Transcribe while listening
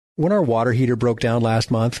When our water heater broke down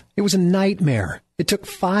last month, it was a nightmare. It took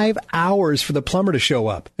 5 hours for the plumber to show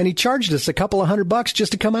up, and he charged us a couple of $100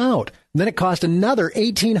 just to come out. And then it cost another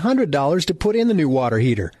 $1,800 to put in the new water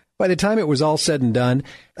heater. By the time it was all said and done,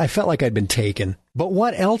 I felt like I'd been taken. But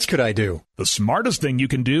what else could I do? The smartest thing you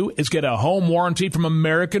can do is get a home warranty from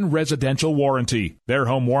American Residential Warranty. Their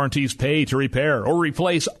home warranties pay to repair or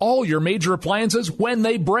replace all your major appliances when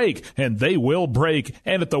they break, and they will break,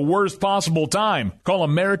 and at the worst possible time. Call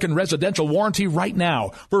American Residential Warranty right now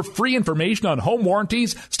for free information on home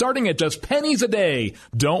warranties starting at just pennies a day.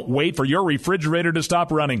 Don't wait for your refrigerator to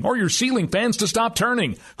stop running or your ceiling fans to stop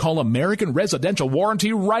turning. Call American Residential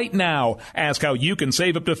Warranty right now. Ask how you can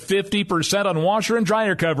save up to 50% on washer and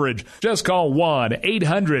dryer coverage. Just call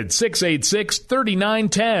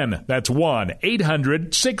 1-800-686-3910. That's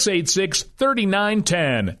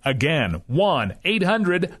 1-800-686-3910. Again,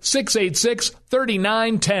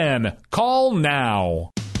 1-800-686-3910. Call now.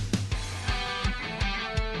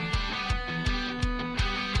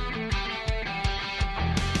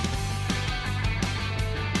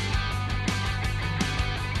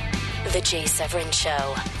 The Jay Severin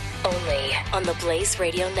Show, only on the Blaze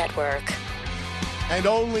Radio Network. And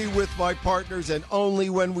only with my partners, and only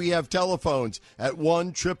when we have telephones at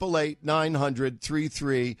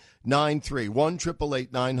 1-888-900-3393.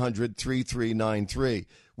 1-888-900-3393.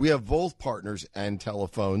 We have both partners and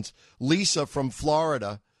telephones. Lisa from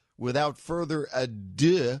Florida, without further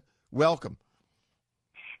ado, welcome.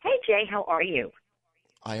 Hey, Jay, how are you?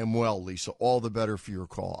 I am well, Lisa. All the better for your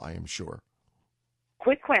call, I am sure.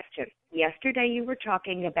 Quick question. Yesterday you were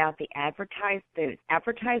talking about the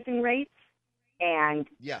advertising rates. And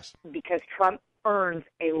yes, because Trump earns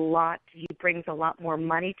a lot, he brings a lot more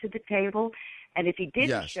money to the table. And if he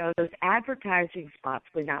didn't show, those advertising spots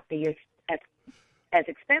would not be as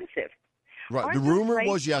expensive. Right. Aren't the rumor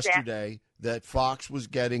was rates yesterday that Fox was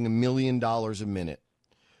getting $1 million a minute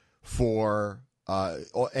for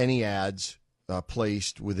any ads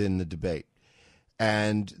placed within the debate,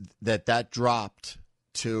 and that dropped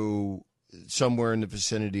to somewhere in the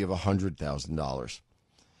vicinity of $100,000.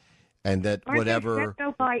 And that Aren't whatever they set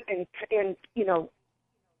though by in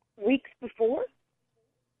weeks before?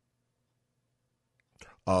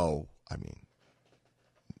 Oh, I mean,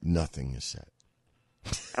 nothing is set.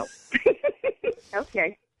 Oh,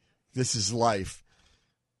 okay. This is life,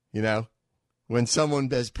 When someone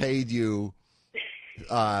has paid you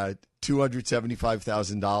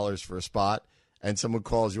 $275,000 for a spot, and someone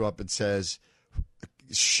calls you up and says,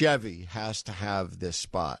 "Chevy has to have this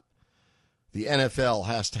spot. The NFL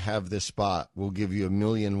has to have this spot. We'll give you $1.1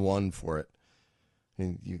 million for it."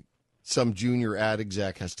 And some junior ad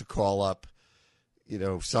exec has to call up,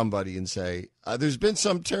 somebody and say, "There's been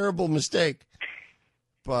some terrible mistake,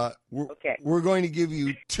 but we're going to give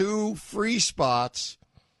you 2 free spots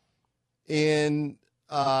in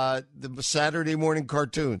the Saturday morning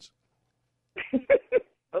cartoons."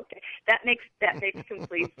 Okay, that makes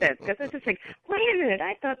complete sense. Because I was just like, wait a minute,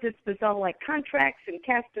 I thought this was all like contracts and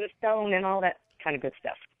cast in stone and all that kind of good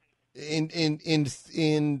stuff. In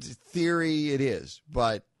theory, it is,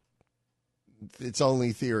 but it's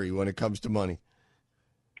only theory when it comes to money.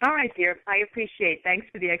 All right, dear. I appreciate it. Thanks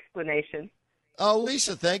for the explanation. Oh,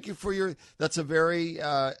 Lisa, thank you for your. That's a very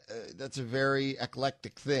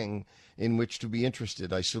eclectic thing in which to be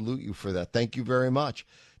interested. I salute you for that. Thank you very much.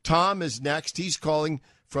 Tom is next. He's calling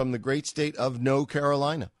from the great state of North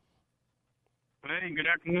Carolina. Hey, good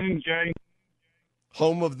afternoon, Jay.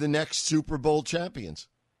 Home of the next Super Bowl champions.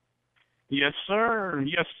 Yes, sir.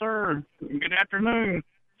 Yes, sir. Good afternoon.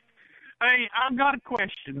 Hey, I've got a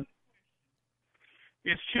question.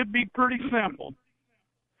 It should be pretty simple.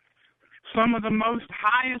 Some of the most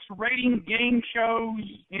highest rating game shows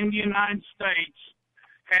in the United States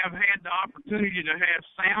have had the opportunity to have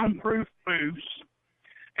soundproof booths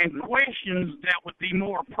and questions that would be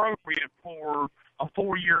more appropriate for a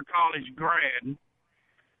 4-year college grad.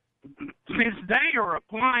 Since they are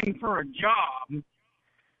applying for a job,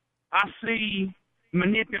 I see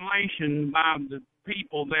manipulation by the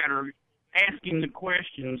people that are asking the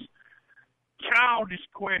questions, childish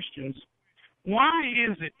questions. Why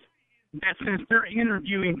is it that since they're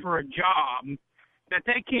interviewing for a job, that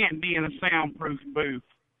they can't be in a soundproof booth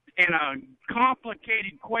and a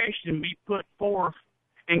complicated question be put forth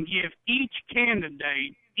and give each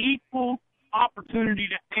candidate equal opportunity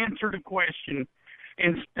to answer the question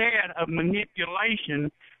instead of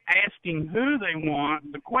manipulation, asking who they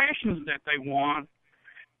want, the questions that they want?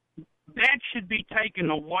 That should be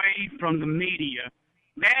taken away from the media.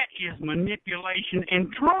 That is manipulation,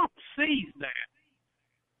 and Trump sees that.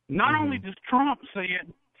 Not only does Trump see it,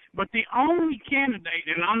 But the only candidate,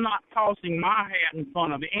 and I'm not tossing my hat in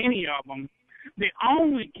front of any of them, the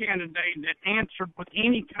only candidate that answered with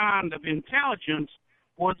any kind of intelligence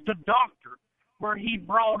was the doctor, where he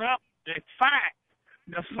brought up the fact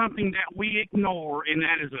that something that we ignore, and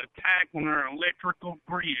that is an attack on our electrical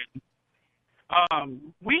grid.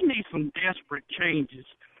 We need some desperate changes.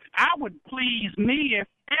 I would please me if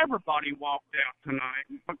everybody walked out tonight,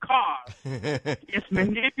 because it's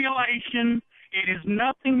manipulation. It is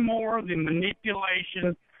nothing more than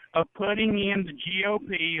manipulation of putting in the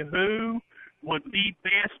GOP who would be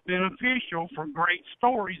best beneficial for great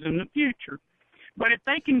stories in the future. But if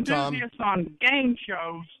they can do this on game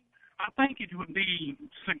shows, I think it would be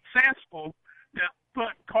successful to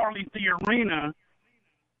put Carly Fiorina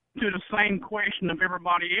to the same question of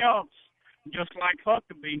everybody else, just like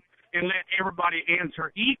Huckabee, and let everybody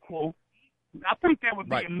answer equal. I think that would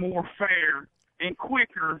be a more fair and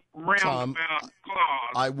quicker roundabout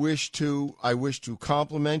clause. I wish to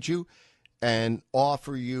compliment you and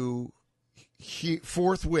offer you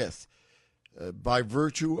forthwith, by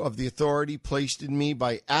virtue of the authority placed in me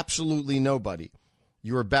by absolutely nobody,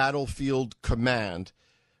 your battlefield command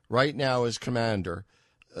right now as commander,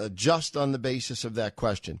 just on the basis of that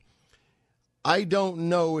question. I don't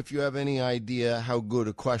know if you have any idea how good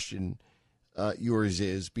a question yours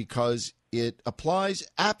is, because it applies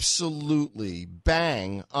absolutely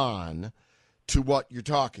bang on to what you're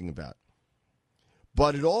talking about.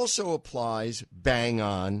 But it also applies bang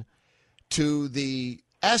on to the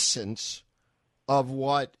essence of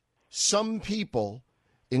what some people,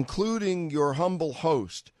 including your humble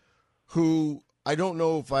host, who I don't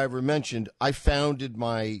know if I ever mentioned, I founded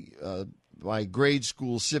my grade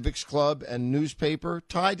school civics club and newspaper.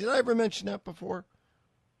 Ty, did I ever mention that before?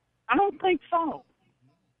 I don't think so.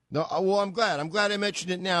 No, well, I'm glad. I'm glad I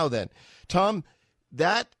mentioned it now then. Tom,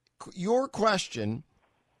 your question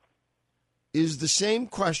is the same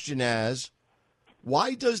question as,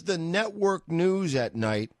 why does the network news at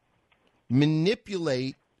night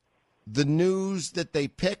manipulate the news that they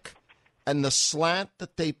pick and the slant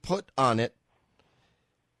that they put on it?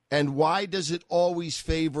 And why does it always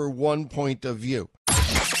favor one point of view?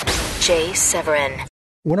 Jay Severin.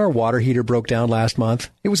 When our water heater broke down last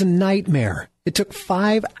month, it was a nightmare. It took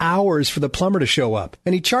 5 hours for the plumber to show up,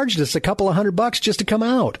 and he charged us a couple of $100 just to come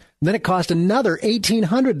out. Then it cost another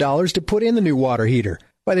 $1,800 to put in the new water heater.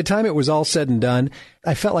 By the time it was all said and done,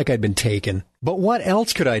 I felt like I'd been taken. But what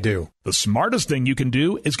else could I do? The smartest thing you can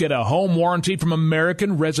do is get a home warranty from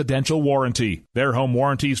American Residential Warranty. Their home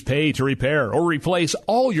warranties pay to repair or replace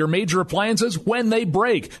all your major appliances when they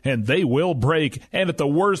break, and they will break, and at the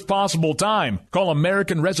worst possible time. Call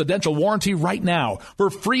American Residential Warranty right now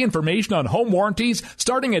for free information on home warranties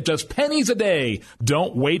starting at just pennies a day.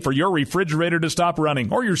 Don't wait for your refrigerator to stop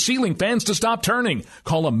running or your ceiling fans to stop turning.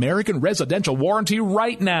 Call American Residential Warranty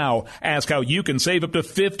right now. Ask how you can save up to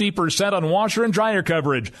 50% on washer and dryer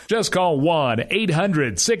coverage. Just call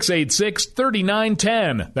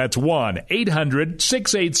 1-800-686-3910. That's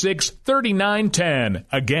 1-800-686-3910.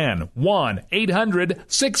 Again,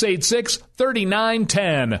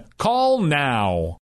 1-800-686-3910. Call now.